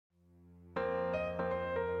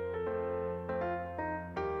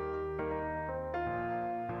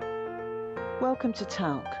Welcome to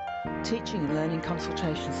TALK, Teaching and Learning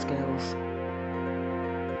Consultation Skills.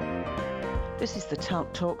 This is the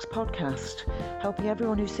TALK Talks podcast, helping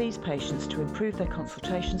everyone who sees patients to improve their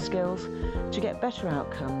consultation skills, to get better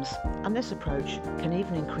outcomes, and this approach can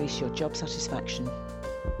even increase your job satisfaction.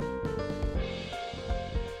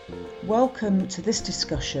 Welcome to this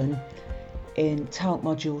discussion in TALK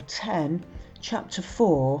Module 10, Chapter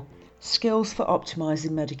 4, Skills for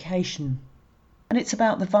Optimising Medication. And it's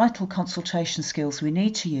about the vital consultation skills we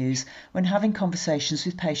need to use when having conversations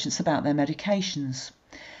with patients about their medications.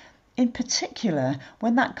 In particular,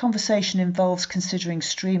 when that conversation involves considering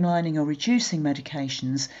streamlining or reducing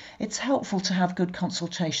medications, it's helpful to have good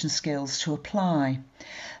consultation skills to apply.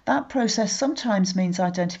 That process sometimes means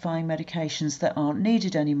identifying medications that aren't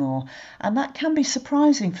needed anymore, and that can be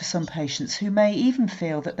surprising for some patients who may even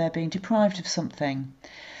feel that they're being deprived of something.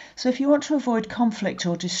 So if you want to avoid conflict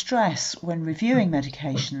or distress when reviewing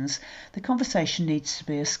medications, the conversation needs to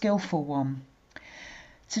be a skillful one.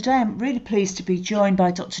 Today I'm really pleased to be joined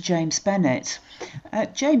by Dr. James Bennett.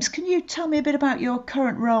 James, can you tell me a bit about your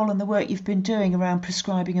current role and the work you've been doing around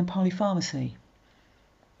prescribing and polypharmacy?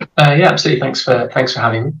 Yeah, absolutely. Thanks for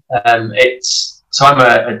having me. So I'm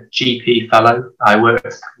a GP fellow. I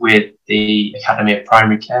work with the Academy of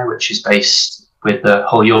Primary Care, which is based with the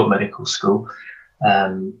Hull York Medical School.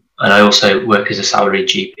 And I also work as a salaried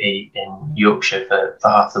GP in Yorkshire for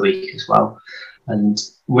half the week as well. And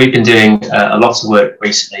we've been doing a lot of work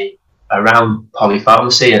recently around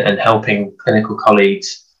polypharmacy and helping clinical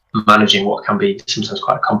colleagues managing what can be sometimes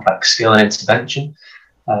quite a complex skill and intervention.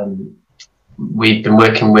 We've been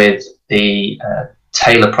working with the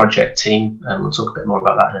Taylor project team, and we'll talk a bit more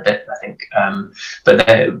about that in a bit, I think.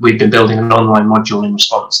 But we've been building an online module in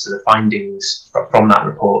response to the findings from that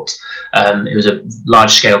report. It was a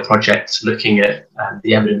large-scale project looking at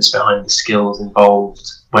the evidence behind the skills involved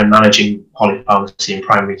when managing polypharmacy in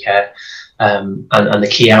primary care. And the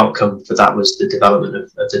key outcome for that was the development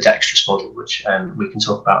of the dexterous model, which we can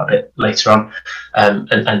talk about a bit later on,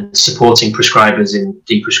 and supporting prescribers in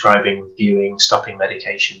deprescribing, reviewing, stopping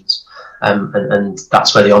medications. And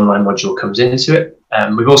that's where the online module comes into it.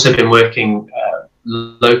 We've also been working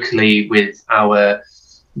locally with our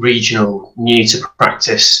regional new to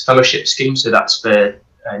practice fellowship scheme. So that's for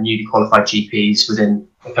newly qualified GPs within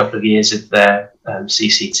a couple of years of their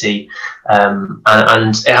CCT.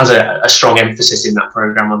 And it has a strong emphasis in that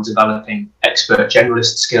programme on developing expert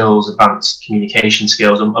generalist skills, advanced communication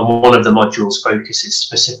skills. And one of the modules focuses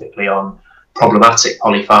specifically on problematic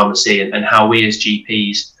polypharmacy and how we as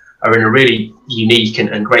GPs are in a really unique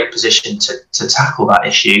and great position to tackle that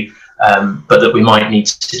issue, but that we might need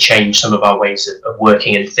to change some of our ways of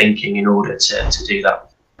working and thinking in order to do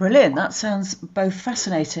that. Brilliant. That sounds both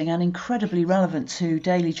fascinating and incredibly relevant to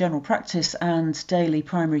daily general practice and daily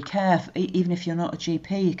primary care. Even if you're not a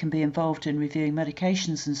GP, you can be involved in reviewing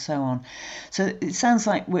medications and so on. So it sounds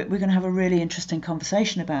like we're going to have a really interesting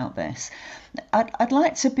conversation about this. I'd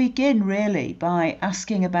like to begin really by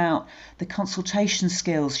asking about the consultation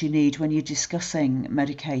skills you need when you're discussing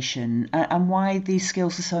medication and why these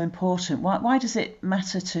skills are so important. Why does it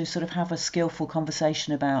matter to sort of have a skillful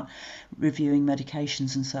conversation about reviewing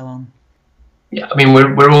medications and so on? Yeah, I mean,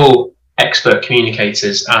 we're all expert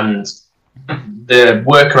communicators, and the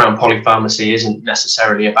work around polypharmacy isn't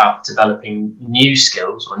necessarily about developing new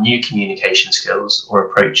skills or new communication skills or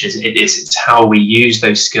approaches. It's how we use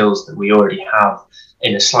those skills that we already have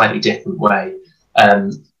in a slightly different way.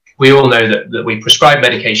 We all know that we prescribe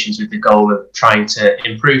medications with the goal of trying to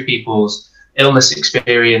improve people's illness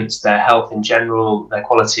experience, their health in general, their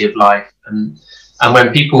quality of life. And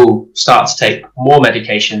when people start to take more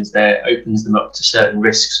medications, that opens them up to certain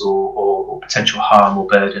risks or potential harm or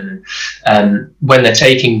burden. And when they're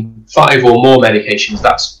taking 5 or more medications,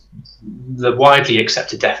 that's the widely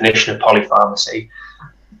accepted definition of polypharmacy.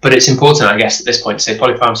 But it's important, I guess, at this point to say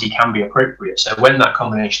polypharmacy can be appropriate. So when that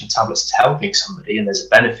combination of tablets is helping somebody and there's a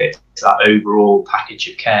benefit to that overall package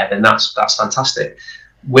of care, then that's fantastic.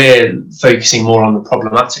 We're focusing more on the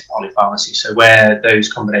problematic polypharmacy. So where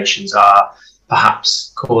those combinations are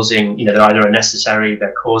perhaps causing, they're either unnecessary,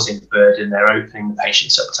 they're causing burden, they're opening the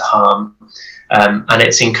patients up to harm. And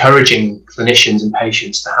it's encouraging clinicians and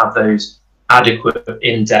patients to have those adequate,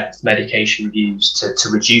 in-depth medication reviews to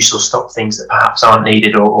reduce or stop things that perhaps aren't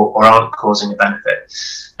needed or aren't causing a benefit.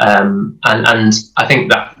 And I think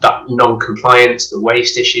that non-compliance, the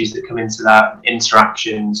waste issues that come into that,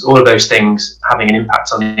 interactions, all of those things having an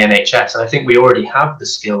impact on the NHS. And I think we already have the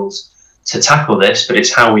skills to tackle this, but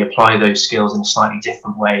it's how we apply those skills in a slightly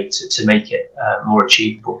different way to make it more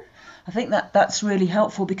achievable. I think that's really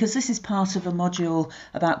helpful, because this is part of a module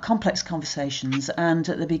about complex conversations, and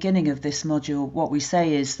at the beginning of this module what we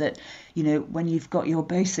say is that, you know, when you've got your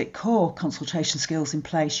basic core consultation skills in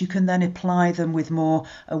place, you can then apply them with more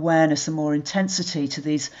awareness and more intensity to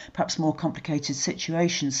these perhaps more complicated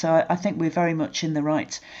situations. So I think we're very much in the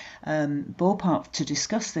right ballpark to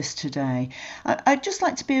discuss this today. I'd just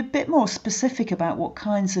like to be a bit more specific about what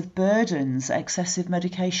kinds of burdens excessive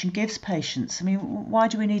medication gives patients. I mean, why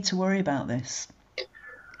do we need to worry about this?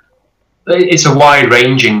 It's a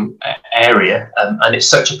wide-ranging area, and it's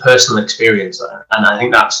such a personal experience, and I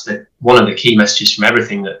think that's one of the key messages from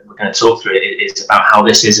everything that we're going to talk through. It is about how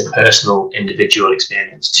this is a personal, individual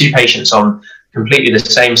experience. Two patients on completely the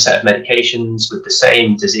same set of medications with the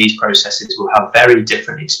same disease processes will have very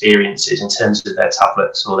different experiences in terms of their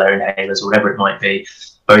tablets or their inhalers or whatever it might be,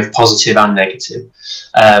 both positive and negative.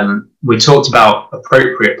 We talked about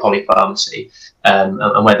appropriate polypharmacy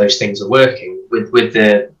and where those things are working. With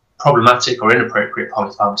the problematic or inappropriate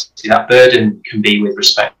polypharmacy, that burden can be with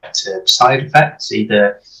respect to side effects,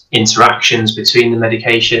 either interactions between the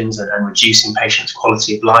medications and reducing patients'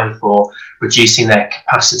 quality of life, or reducing their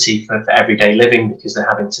capacity for everyday living because they're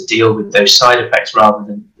having to deal with those side effects rather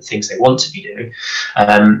than the things they want to be doing.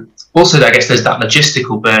 Also, I guess there's that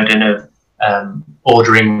logistical burden of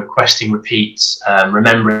ordering, requesting repeats,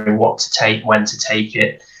 remembering what to take, when to take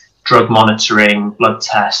it, drug monitoring, blood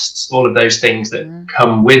tests, all of those things that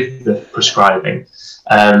come with the prescribing,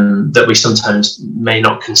 that we sometimes may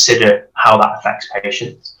not consider how that affects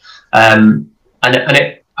patients.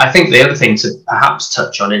 I think the other thing to perhaps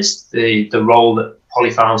touch on is the role that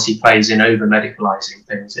polypharmacy plays in over-medicalising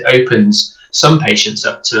things. It opens some patients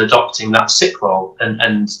up to adopting that sick role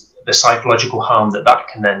and the psychological harm that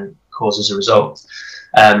can then cause as a result.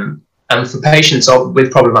 And for patients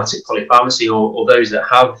with problematic polypharmacy or those that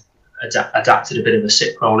have adapted a bit of a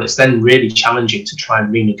sick role, it's then really challenging to try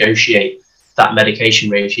and renegotiate that medication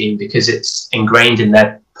regime because it's ingrained in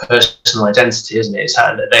their personal identity, isn't it? It's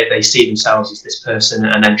how they see themselves as this person,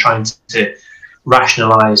 and then trying to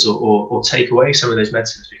rationalise or take away some of those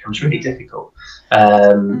medicines becomes really difficult.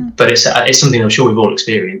 But it's something I'm sure we've all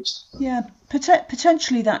experienced. Yeah,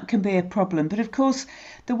 potentially that can be a problem, but of course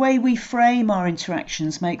the way we frame our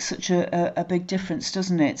interactions makes such a big difference,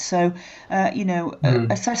 doesn't it? So,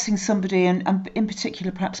 assessing somebody and in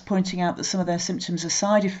particular perhaps pointing out that some of their symptoms are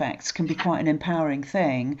side effects can be quite an empowering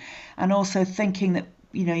thing, and also thinking that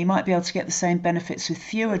you might be able to get the same benefits with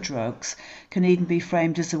fewer drugs can even be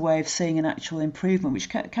framed as a way of seeing an actual improvement, which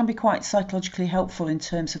can be quite psychologically helpful in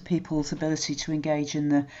terms of people's ability to engage in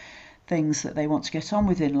the things that they want to get on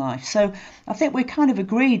with in life. So I think we're kind of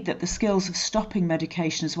agreed that the skills of stopping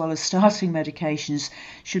medication as well as starting medications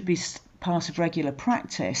should be part of regular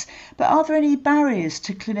practice. But are there any barriers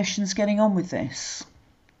to clinicians getting on with this?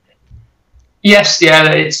 Yes,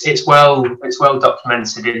 yeah, it's well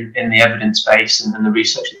documented in the evidence base and the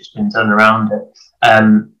research that's been done around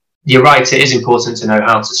it. You're right, it is important to know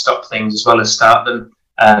how to stop things as well as start them.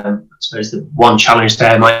 I suppose the one challenge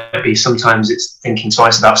there might be sometimes it's thinking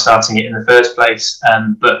twice about starting it in the first place,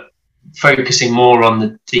 but focusing more on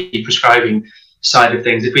the de-prescribing side of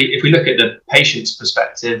things. If we look at the patient's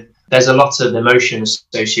perspective, there's a lot of emotion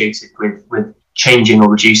associated with changing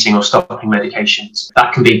or reducing or stopping medications.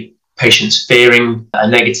 That can be patients fearing a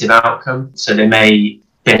negative outcome, so they may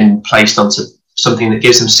have been placed onto something that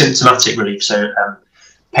gives them symptomatic relief. So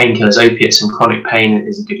painkillers, opiates, and chronic pain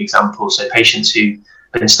is a good example. So patients who've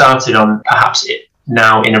been started on perhaps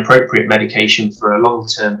now inappropriate medication for a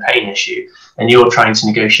long-term pain issue, and you're trying to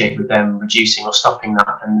negotiate with them reducing or stopping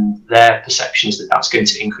that, and their perception is that that's going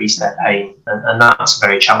to increase their pain, and that's a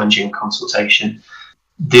very challenging consultation.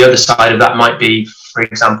 The other side of that might be, for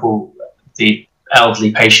example, the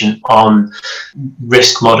elderly patient on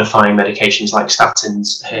risk-modifying medications like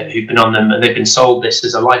statins who've been on them, and they've been sold this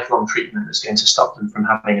as a lifelong treatment that's going to stop them from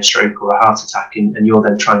having a stroke or a heart attack, and you're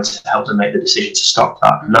then trying to help them make the decision to stop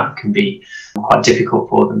that, and that can be quite difficult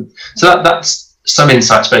for them. So that's some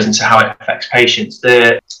insight, I suppose, into how it affects patients.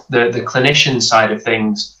 The clinician side of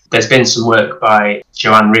things, there's been some work by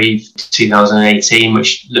Joanne Reeve, 2018,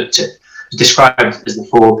 which described as the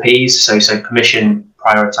 4 Ps, so permission,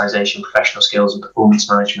 prioritization, professional skills, and performance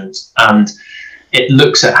management. And it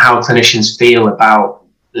looks at how clinicians feel about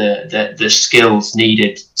the skills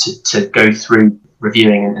needed to go through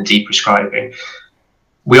reviewing and de-prescribing.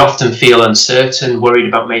 We often feel uncertain, worried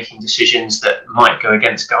about making decisions that might go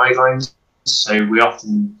against guidelines. So we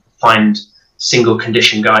often find single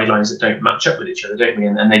condition guidelines that don't match up with each other, don't we?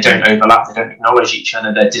 And they don't overlap, they don't acknowledge each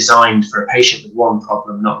other. They're designed for a patient with one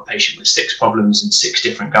problem, not a patient with 6 problems and 6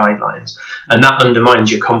 different guidelines. And that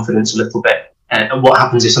undermines your confidence a little bit And what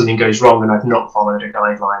happens if something goes wrong and I've not followed a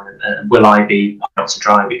guideline, and will I be out to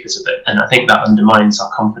dry because of it? And I think that undermines our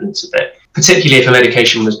confidence a bit, particularly if a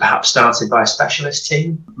medication was perhaps started by a specialist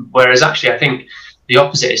team. Whereas actually I think the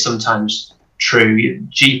opposite is sometimes true.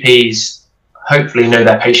 GPs hopefully know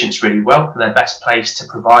their patients really well, and they're best placed to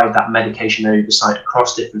provide that medication oversight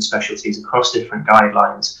across different specialties, across different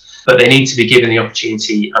guidelines. But they need to be given the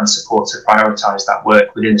opportunity and support to prioritise that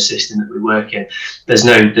work within the system that we work in. There's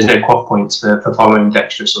no quad points for following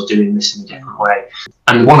dexterous or doing this in a different way.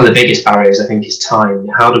 And one of the biggest barriers, I think, is time.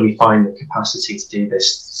 How do we find the capacity to do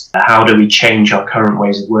this? How do we change our current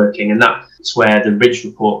ways of working? And that's where the Ridge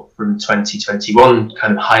report from 2021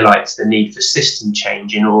 kind of highlights the need for system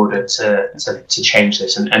change in order to change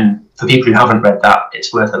this. And for people who haven't read that,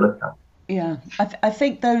 it's worth a look at. Yeah, I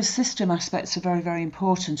think those system aspects are very, very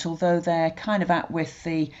important, although they're kind of out with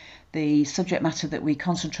the subject matter that we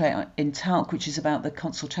concentrate on in TALC, which is about the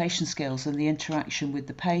consultation skills and the interaction with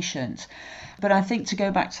the patient. But I think to go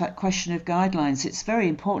back to that question of guidelines, it's very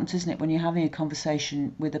important, isn't it, when you're having a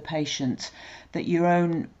conversation with a patient, that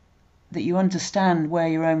you understand where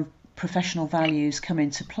your own professional values come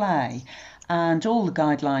into play. And all the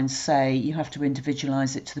guidelines say you have to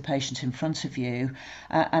individualise it to the patient in front of you.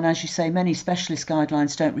 And as you say, many specialist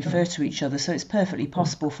guidelines don't refer to each other. So it's perfectly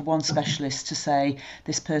possible for one specialist to say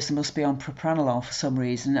this person must be on propranolol for some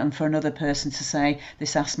reason, and for another person to say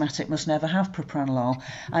this asthmatic must never have propranolol.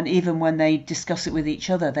 And even when they discuss it with each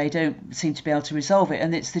other, they don't seem to be able to resolve it.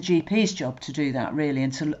 And it's the GP's job to do that, really.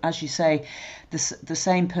 And to, as you say, the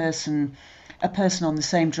same person... A person on the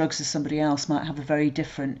same drugs as somebody else might have a very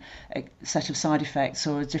different set of side effects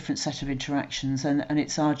or a different set of interactions, and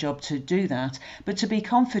it's our job to do that. But to be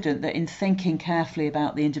confident that in thinking carefully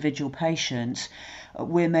about the individual patient,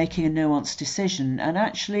 we're making a nuanced decision. And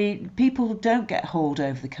actually, people don't get hauled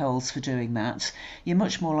over the coals for doing that. You're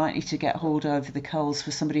much more likely to get hauled over the coals for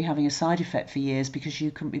somebody having a side effect for years because you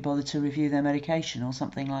couldn't be bothered to review their medication or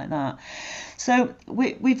something like that. So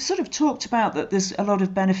we've sort of talked about that there's a lot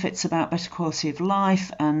of benefits about better quality of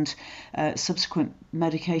life, and subsequent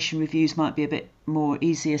medication reviews might be a bit more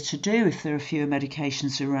easier to do if there are fewer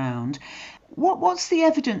medications around. What's the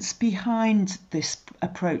evidence behind this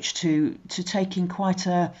approach to taking quite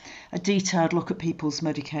a detailed look at people's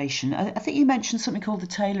medication? I think you mentioned something called the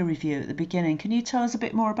Taylor Review at the beginning. Can you tell us a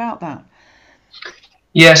bit more about that?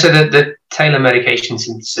 Yeah, so the Taylor medication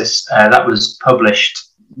synthesis, that was published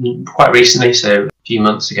quite recently, so a few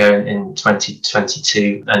months ago in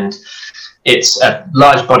 2022, and it's a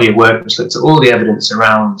large body of work which looked at all the evidence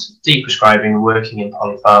around deprescribing, working in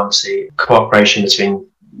polypharmacy, cooperation between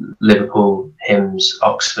Liverpool, HIMSS,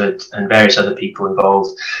 Oxford, and various other people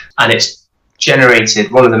involved. And it's generated,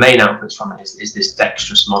 one of the main outputs from it is this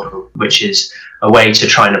dexterous model, which is a way to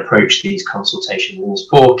try and approach these consultations. And there's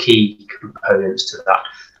 4 key components to that.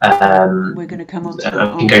 We're going to come on to that.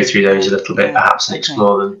 I can go through those a little bit, perhaps, and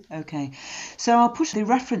explore them. Okay. So I'll put the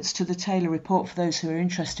reference to the Taylor report for those who are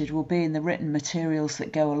interested will be in the written materials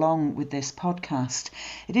that go along with this podcast.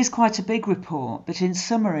 It is quite a big report, but in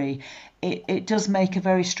summary, it does make a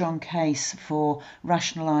very strong case for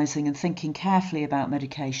rationalising and thinking carefully about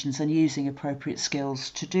medications and using appropriate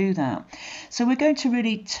skills to do that. So we're going to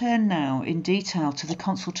really turn now in detail to the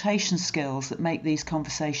consultation skills that make these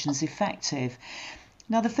conversations effective.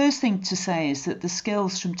 Now, the first thing to say is that the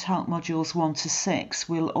skills from TALC modules 1 to 6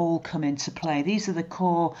 will all come into play. These are the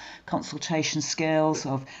core consultation skills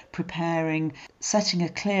of preparing, setting a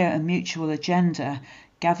clear and mutual agenda,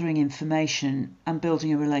 gathering information, and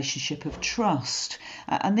building a relationship of trust.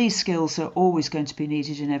 And these skills are always going to be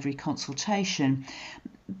needed in every consultation.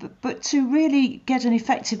 But to really get an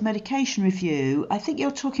effective medication review, I think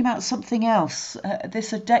you're talking about something else,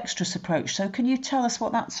 this a dexterous approach. So can you tell us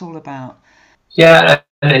what that's all about? Yeah,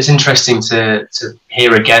 and it's interesting to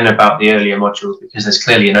hear again about the earlier modules, because there's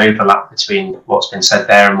clearly an overlap between what's been said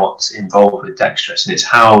there and what's involved with dexterous. And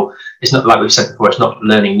it's not like we've said before, it's not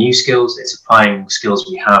learning new skills, it's applying skills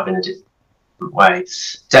we have in a different way.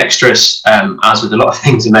 Dexterous, as with a lot of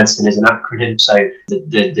things in medicine, is an acronym. So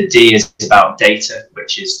the D is about data,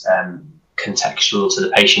 which is contextual to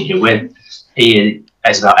the patient you're with. E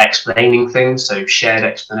is about explaining things, so shared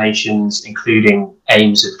explanations, including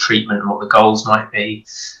aims of treatment and what the goals might be.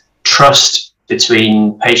 Trust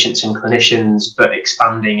between patients and clinicians, but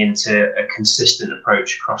expanding into a consistent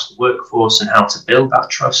approach across the workforce and how to build that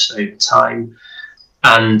trust over time.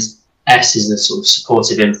 And S is the sort of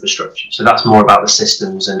supportive infrastructure. So that's more about the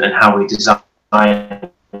systems and how we design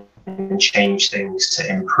and change things to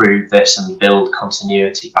improve this and build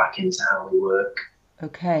continuity back into how we work.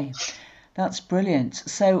 Okay. That's brilliant.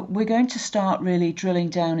 So we're going to start really drilling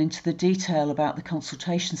down into the detail about the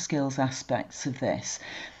consultation skills aspects of this.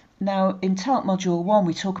 Now, in TALC Module 1,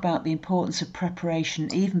 we talk about the importance of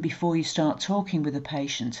preparation even before you start talking with a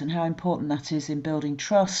patient, and how important that is in building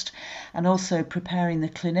trust and also preparing the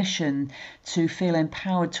clinician to feel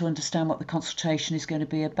empowered to understand what the consultation is going to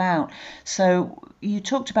be about. So you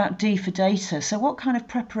talked about D for data. So what kind of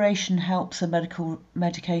preparation helps a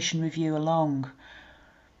medication review along?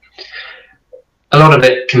 A lot of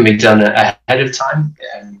it can be done ahead of time,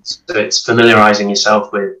 and so it's familiarising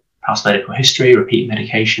yourself with past medical history, repeat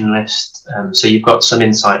medication list, so you've got some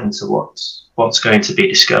insight into what's going to be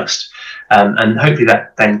discussed, and hopefully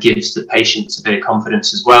that then gives the patient a bit of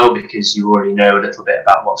confidence as well, because you already know a little bit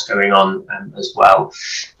about what's going on as well.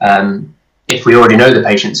 If we already know the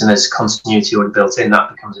patients and there's continuity already built in,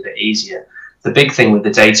 that becomes a bit easier. The big thing with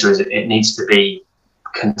the data is it needs to be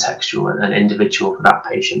contextual and individual for that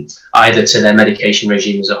patient, either to their medication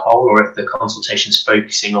regime as a whole, or if the consultation is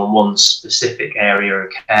focusing on one specific area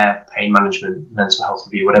of care, pain management, mental health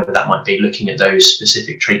review, whatever that might be, looking at those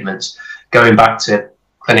specific treatments, going back to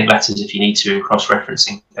clinic letters if you need to, and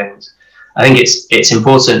cross-referencing things. I think it's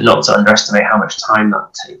important not to underestimate how much time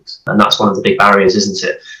that takes, and that's one of the big barriers, isn't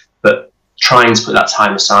it? But trying to put that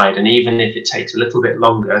time aside, and even if it takes a little bit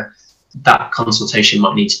longer, that consultation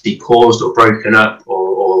might need to be paused or broken up, or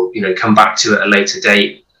come back to at a later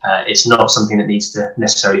date. It's not something that needs to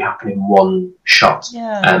necessarily happen in one shot.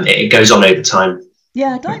 Yeah. It goes on over time.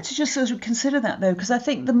 Yeah, I'd like to just sort of consider that though, because I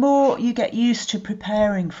think the more you get used to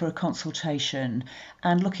preparing for a consultation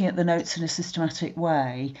and looking at the notes in a systematic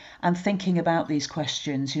way and thinking about these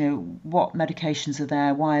questions, what medications are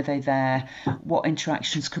there, why are they there, what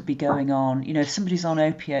interactions could be going on. If somebody's on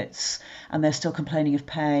opiates and they're still complaining of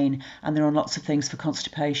pain and they're on lots of things for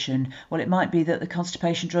constipation, well, it might be that the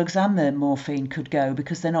constipation drugs and the morphine could go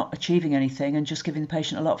because they're not achieving anything and just giving the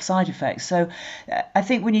patient a lot of side effects. So I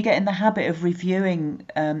think when you get in the habit of reviewing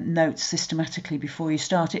notes systematically before you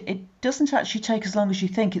start, it doesn't actually take as long as you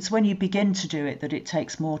think. It's when you begin to do it that it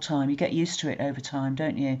takes more time. You get used to it over time,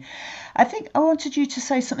 don't you? I think I wanted you to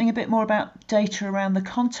say something a bit more about data around the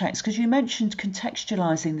context, because you mentioned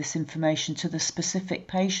contextualising this information to the specific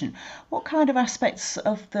patient. What kind of aspects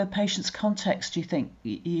of the patient's context do you think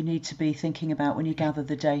you need to be thinking about when you gather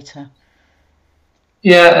the data?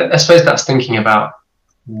 Yeah, I suppose that's thinking about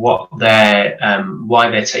what they're why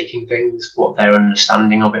they're taking things, what their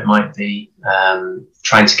understanding of it might be,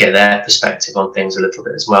 trying to get their perspective on things a little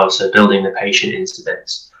bit as well, so building the patient into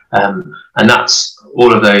this, and that's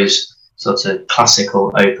all of those sorts of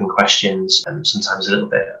classical open questions, sometimes a little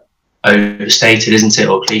bit overstated, isn't it,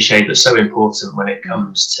 or cliched, but so important when it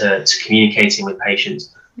comes to communicating with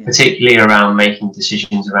patients, particularly around making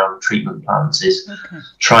decisions around treatment plans, is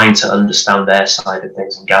trying to understand their side of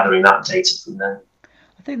things and gathering that data from them.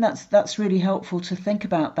 I think that's really helpful to think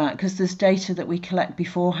about that, because there's data that we collect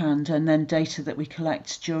beforehand and then data that we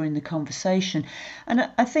collect during the conversation. And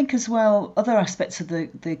I think as well, other aspects of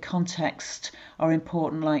the context are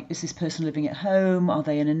important, like, is this person living at home? Are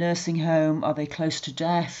they in a nursing home? Are they close to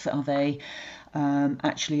death? Are they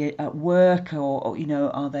actually at work, or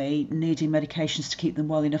are they needing medications to keep them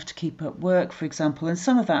well enough to keep at work, for example? And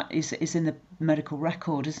some of that is in the medical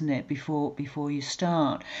record, isn't it, before you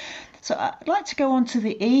start. So I'd like to go on to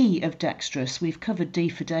the E of dexterous. We've covered D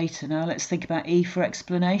for data. Now let's think about E for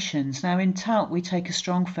explanations. Now in TALC we take a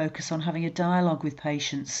strong focus on having a dialogue with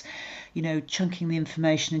patients, chunking the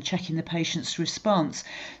information and checking the patient's response.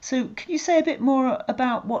 So can you say a bit more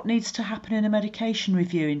about what needs to happen in a medication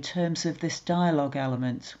review in terms of this dialogue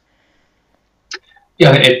element?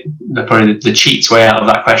 Yeah, probably the cheats way out of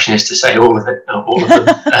that question is to say all of it, all of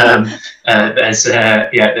them.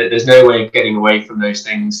 There's no way of getting away from those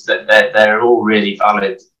things. That they're all really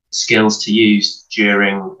valid skills to use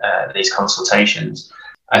during these consultations.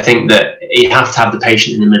 I think that you have to have the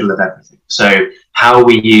patient in the middle of everything. So how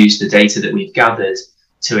we use the data that we've gathered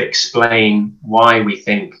to explain why we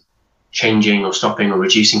think changing or stopping or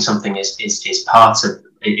reducing something is part of,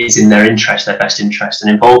 is in their interest, their best interest,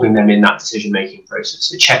 and involving them in that decision-making process.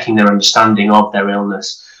 So checking their understanding of their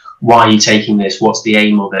illness. Why are you taking this? What's the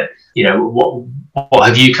aim of it? What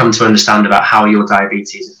have you come to understand about how your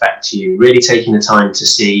diabetes affects you? Really taking the time to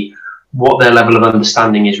see what their level of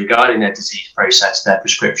understanding is regarding their disease process, their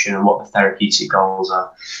prescription, and what the therapeutic goals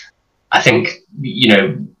are. I think,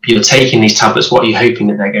 you're taking these tablets, what are you hoping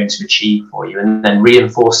that they're going to achieve for you? And then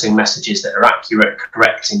reinforcing messages that are accurate,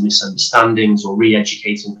 correcting misunderstandings, or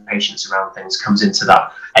re-educating patients around things comes into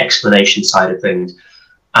that explanation side of things.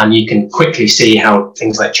 And you can quickly see how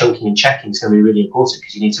things like chunking and checking is going to be really important,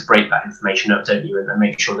 because you need to break that information up, don't you, and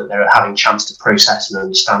make sure that they're having a chance to process and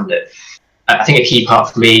understand it. I think a key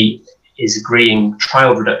part for me is agreeing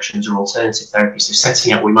trial reductions or alternative therapies. So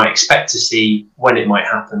setting out what we might expect to see, when it might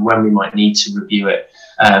happen, when we might need to review it.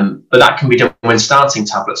 But that can be done when starting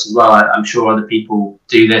tablets as well. I'm sure other people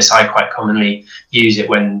do this. I quite commonly use it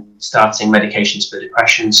when starting medications for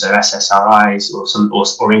depression, so SSRIs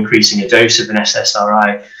or increasing a dose of an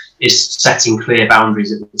SSRI, is setting clear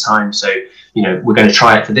boundaries at the time. So, we're going to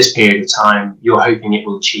try it for this period of time. You're hoping it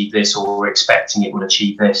will achieve this, or we're expecting it will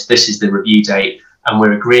achieve this. This is the review date. And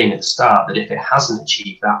we're agreeing at the start that if it hasn't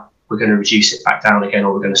achieved that, we're going to reduce it back down again,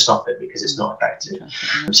 or we're going to stop it because it's not effective.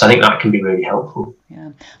 So I think that can be really helpful.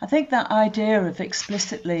 Yeah, I think that idea of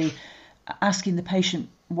explicitly asking the patient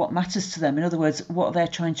what matters to them, in other words, what they're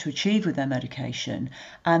trying to achieve with their medication,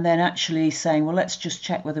 and then actually saying, well, let's just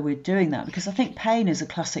check whether we're doing that. Because I think pain is a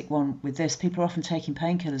classic one with this. People are often taking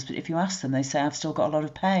painkillers, but if you ask them, they say, I've still got a lot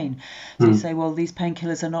of pain. So you say, well, these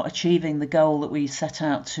painkillers are not achieving the goal that we set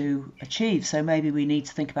out to achieve. So maybe we need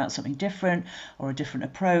to think about something different, or a different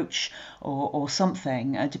approach, or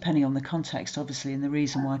something, depending on the context, obviously, and the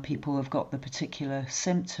reason why people have got the particular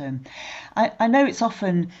symptom. I know it's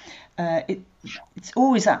often... It's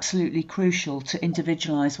always absolutely crucial to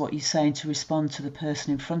individualise what you're saying, to respond to the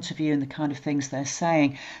person in front of you and the kind of things they're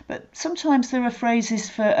saying. But sometimes there are phrases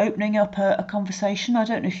for opening up a conversation. I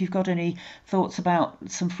don't know if you've got any thoughts about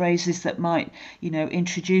some phrases that might,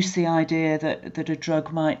 introduce the idea that a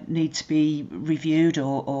drug might need to be reviewed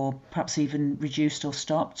or perhaps even reduced or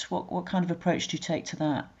stopped. What kind of approach do you take to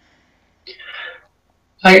that?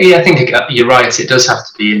 I think you're right. It does have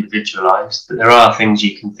to be individualised, but there are things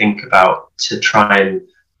you can think about to try and,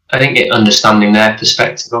 I think, understanding their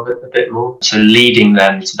perspective of it a bit more. So leading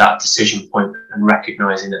them to that decision point and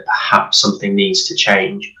recognising that perhaps something needs to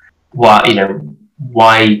change. Why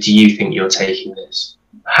do you think you're taking this?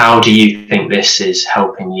 How do you think this is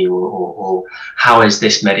helping you, or how is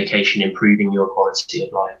this medication improving your quality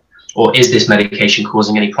of life? Or is this medication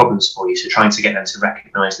causing any problems for you? So trying to get them to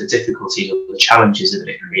recognise the difficulties or the challenges that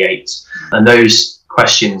it creates. And those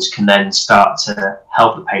questions can then start to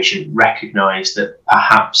help the patient recognise that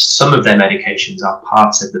perhaps some of their medications are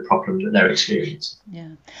part of the problem that they're experiencing. Yeah,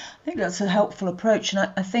 I think that's a helpful approach. And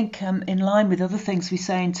I think in line with other things we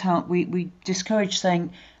say in TALC, we discourage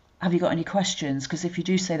saying, have you got any questions? Because if you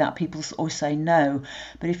do say that, people always say no.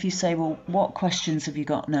 But if you say, well, what questions have you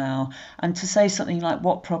got now? And to say something like,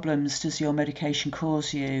 what problems does your medication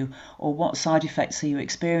cause you? Or what side effects are you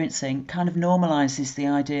experiencing? Kind of normalises the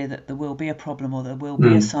idea that there will be a problem or there will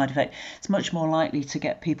be a side effect. It's much more likely to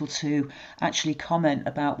get people to actually comment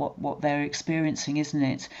about what they're experiencing, isn't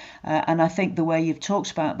it? And I think the way you've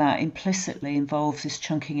talked about that implicitly involves this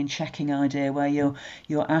chunking and checking idea, where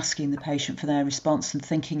you're asking the patient for their response and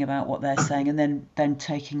thinking about what they're saying, and then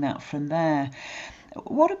taking that from there.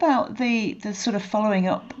 What about the sort of following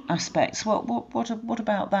up aspects? What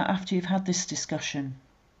about that after you've had this discussion?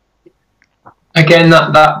 Again,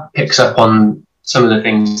 that picks up on some of the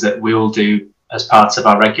things that we all do as part of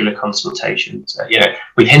our regular consultations.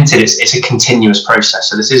 We've hinted it's a continuous process,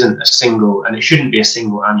 so this isn't a single, and it shouldn't be a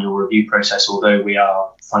single annual review process, although we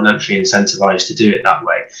are financially incentivized to do it that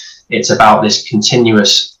way. It's about this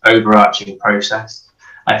continuous overarching process.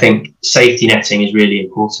 I think safety netting is really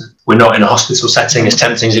important. We're not in a hospital setting, as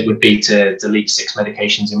tempting as it would be to delete 6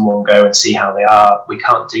 medications in one go and see how they are. We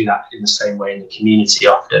can't do that in the same way in the community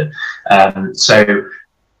often. So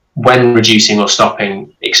when reducing or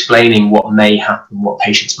stopping, explaining what may happen, what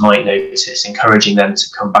patients might notice, encouraging them to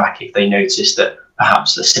come back if they notice that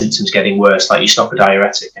perhaps the symptoms getting worse, like you stop a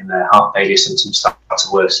diuretic and their heart failure symptoms start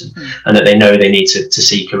to worsen, and that they know they need to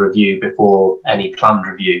seek a review before any planned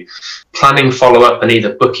review. Planning follow-up and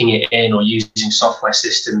either booking it in or using software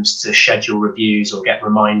systems to schedule reviews or get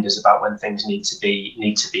reminders about when things need to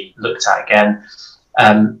be looked at again.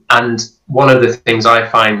 And one of the things I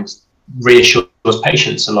find reassures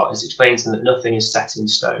patients a lot is explaining to them that nothing is set in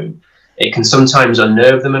stone. It can sometimes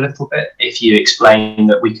unnerve them a little bit if you explain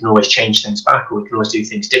that we can always change things back, or we can always do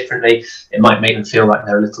things differently. It might make them feel like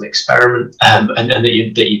they're a little experiment, and that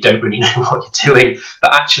you don't really know what you're doing.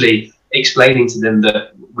 But actually explaining to them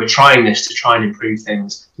that we're trying this to try and improve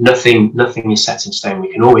things. Nothing is set in stone.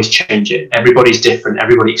 We can always change it. Everybody's different.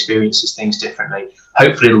 Everybody experiences things differently.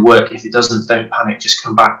 Hopefully it'll work. If it doesn't, don't panic. Just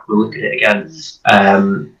come back. We'll look at it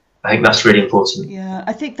again. I think that's really important. Yeah,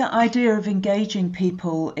 I think that idea of engaging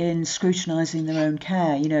people in scrutinising their own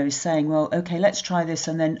care, is saying, well, okay, let's try this,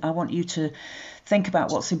 and then I want you to think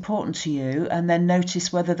about what's important to you, and then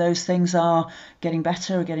notice whether those things are getting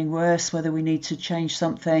better or getting worse, whether we need to change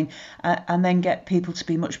something, and then get people to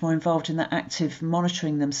be much more involved in that active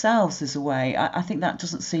monitoring themselves as a way. I think that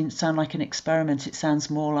doesn't sound like an experiment. It sounds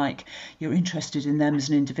more like you're interested in them as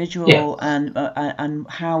an individual, and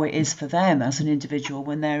how it is for them as an individual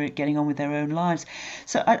when they're getting on with their own lives.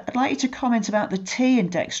 So I'd like you to comment about the T in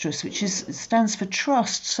dexterous, which stands for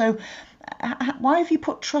trust. So why have you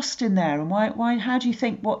put trust in there, and why? How do you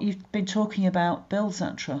think what you've been talking about builds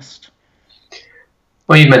that trust?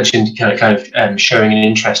 Well, you mentioned kind of showing an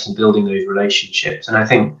interest in building those relationships, and I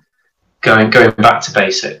think going back to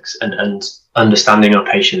basics and understanding our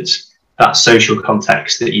patients, that social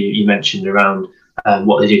context that you mentioned around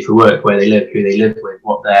what they do for work, where they live, who they live with,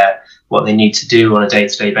 what they need to do on a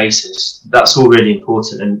day-to-day basis. That's all really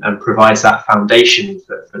important and provides that foundation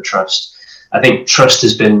for trust. I think trust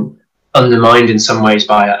has been undermined in some ways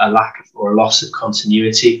by a lack of, or a loss of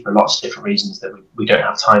continuity for lots of different reasons that we don't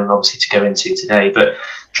have time obviously to go into today, but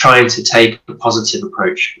trying to take a positive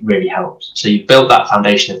approach really helps. So you've built that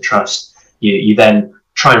foundation of trust. You then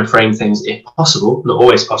try and frame things, if possible, not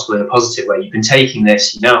always possible, in a positive way. You've been taking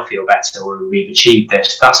this, you now feel better, or we've achieved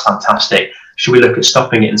this. That's fantastic. Should we look at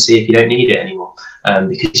stopping it and see if you don't need it anymore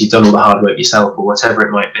because you've done all the hard work yourself, or whatever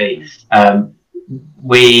it might be?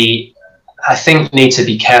 I think need to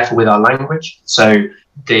be careful with our language. So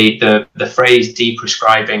the phrase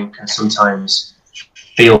deprescribing can sometimes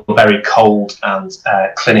feel very cold and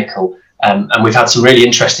clinical. And we've had some really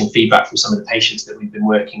interesting feedback from some of the patients that we've been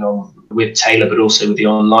working on with Taylor, but also with the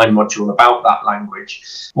online module about that language.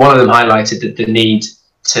 One of them highlighted that the need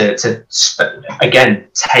to again,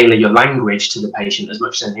 tailor your language to the patient as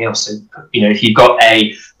much as anything else. So, if you've got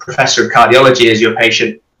a professor of cardiology as your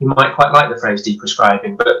patient, you might quite like the phrase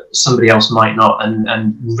deprescribing, but somebody else might not.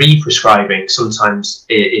 And re-prescribing sometimes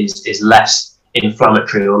is less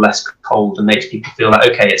inflammatory or less cold and makes people feel like,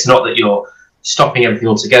 okay, it's not that you're stopping everything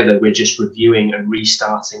altogether, we're just reviewing and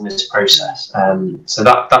restarting this process. So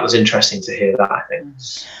that was interesting to hear that, I think.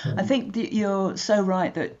 I think that you're so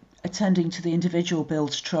right that attending to the individual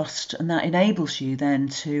builds trust, and that enables you then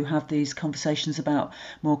to have these conversations about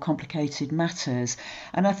more complicated matters.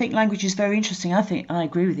 And I think language is very interesting. I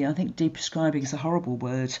agree with you. I think deprescribing is a horrible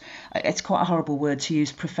word. It's quite a horrible word to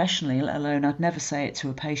use professionally, let alone I'd never say it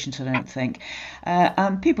to a patient, I don't think.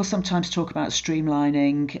 People sometimes talk about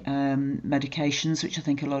streamlining medications, which I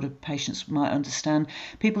think a lot of patients might understand.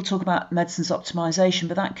 People talk about medicines optimisation,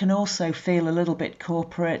 but that can also feel a little bit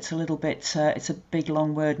corporate, a little bit, it's a big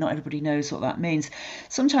long word, not everybody knows what that means.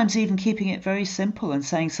 Sometimes even keeping it very simple and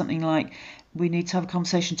saying something like, we need to have a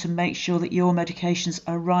conversation to make sure that your medications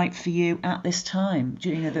are right for you at this time,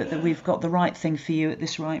 that we've got the right thing for you at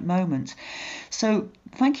this right moment. So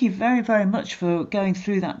thank you very, very much for going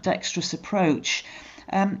through that dexterous approach.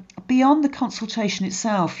 Beyond the consultation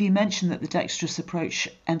itself, you mentioned that the dexterous approach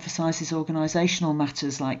emphasises organisational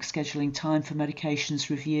matters like scheduling time for medications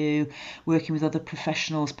review, working with other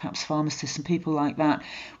professionals, perhaps pharmacists and people like that.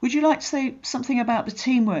 Would you like to say something about the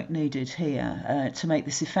teamwork needed here to make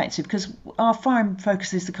this effective? Because our prime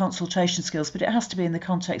focus is the consultation skills, but it has to be in the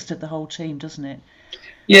context of the whole team, doesn't it?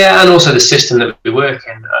 Yeah, and also the system that we work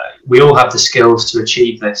in. We all have the skills to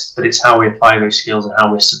achieve this, but it's how we apply those skills and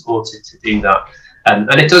how we're supported to do that. And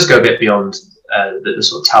it does go a bit beyond the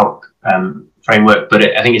sort of talc framework, but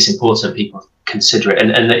I think it's important people consider it.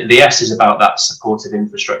 And the S is about that supportive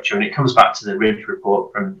infrastructure, and it comes back to the RIDGE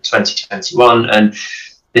report from 2021. And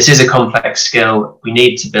this is a complex skill. We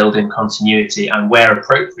need to build in continuity, and where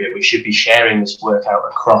appropriate, we should be sharing this work out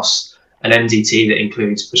across an MDT that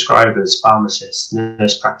includes prescribers, pharmacists,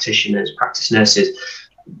 nurse practitioners, practice nurses.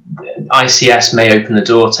 ICS may open the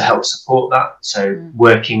door to help support that. So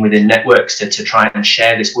working within networks to try and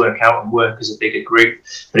share this work out and work as a bigger group,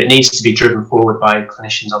 but it needs to be driven forward by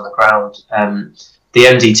clinicians on the ground. The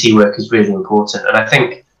MDT work is really important. And I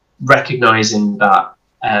think recognising that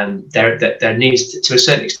there needs to a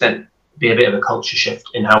certain extent, be a bit of a culture shift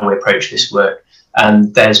in how we approach this work.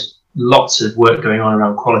 And there's lots of work going on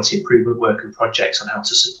around quality improvement work and projects on how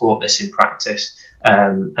to support this in practice.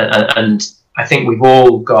 And I think we've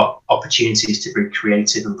all got opportunities to be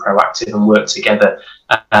creative and proactive and work together,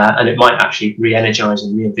 and it might actually re-energise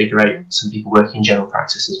and reinvigorate some people working in general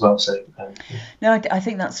practice as well. So, no, I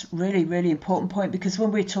think that's really, really important point, because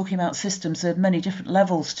when we're talking about systems, there are many different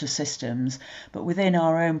levels to systems, but within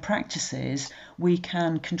our own practices, we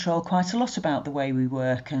can control quite a lot about the way we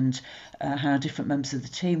work and how different members of the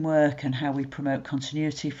team work and how we promote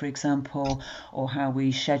continuity, for example, or how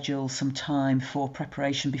we schedule some time for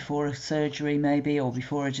preparation before a surgery maybe, or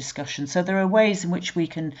before a discussion. So there are ways in which we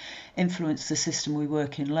can influence the system we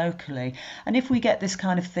work working locally. And if we get this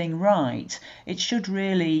kind of thing right, it should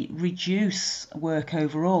really reduce work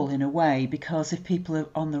overall in a way, because if people are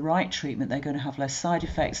on the right treatment, they're going to have less side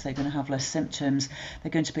effects, they're going to have less symptoms,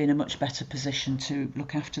 they're going to be in a much better position to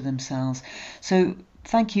look after themselves. So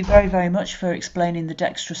thank you very, very much for explaining the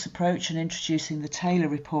dexterous approach and introducing the Taylor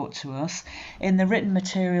report to us. In the written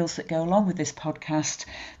materials that go along with this podcast,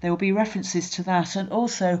 there will be references to that and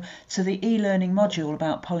also to the e-learning module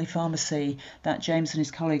about polypharmacy that James and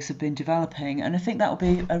his colleagues have been developing. And I think that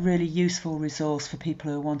will be a really useful resource for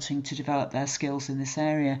people who are wanting to develop their skills in this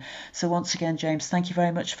area. So once again, James, thank you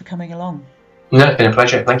very much for coming along. No, it's been a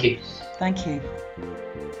pleasure. Thank you. Thank you.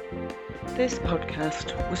 This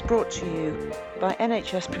podcast was brought to you by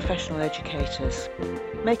NHS professional educators,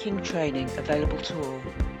 making training available to all.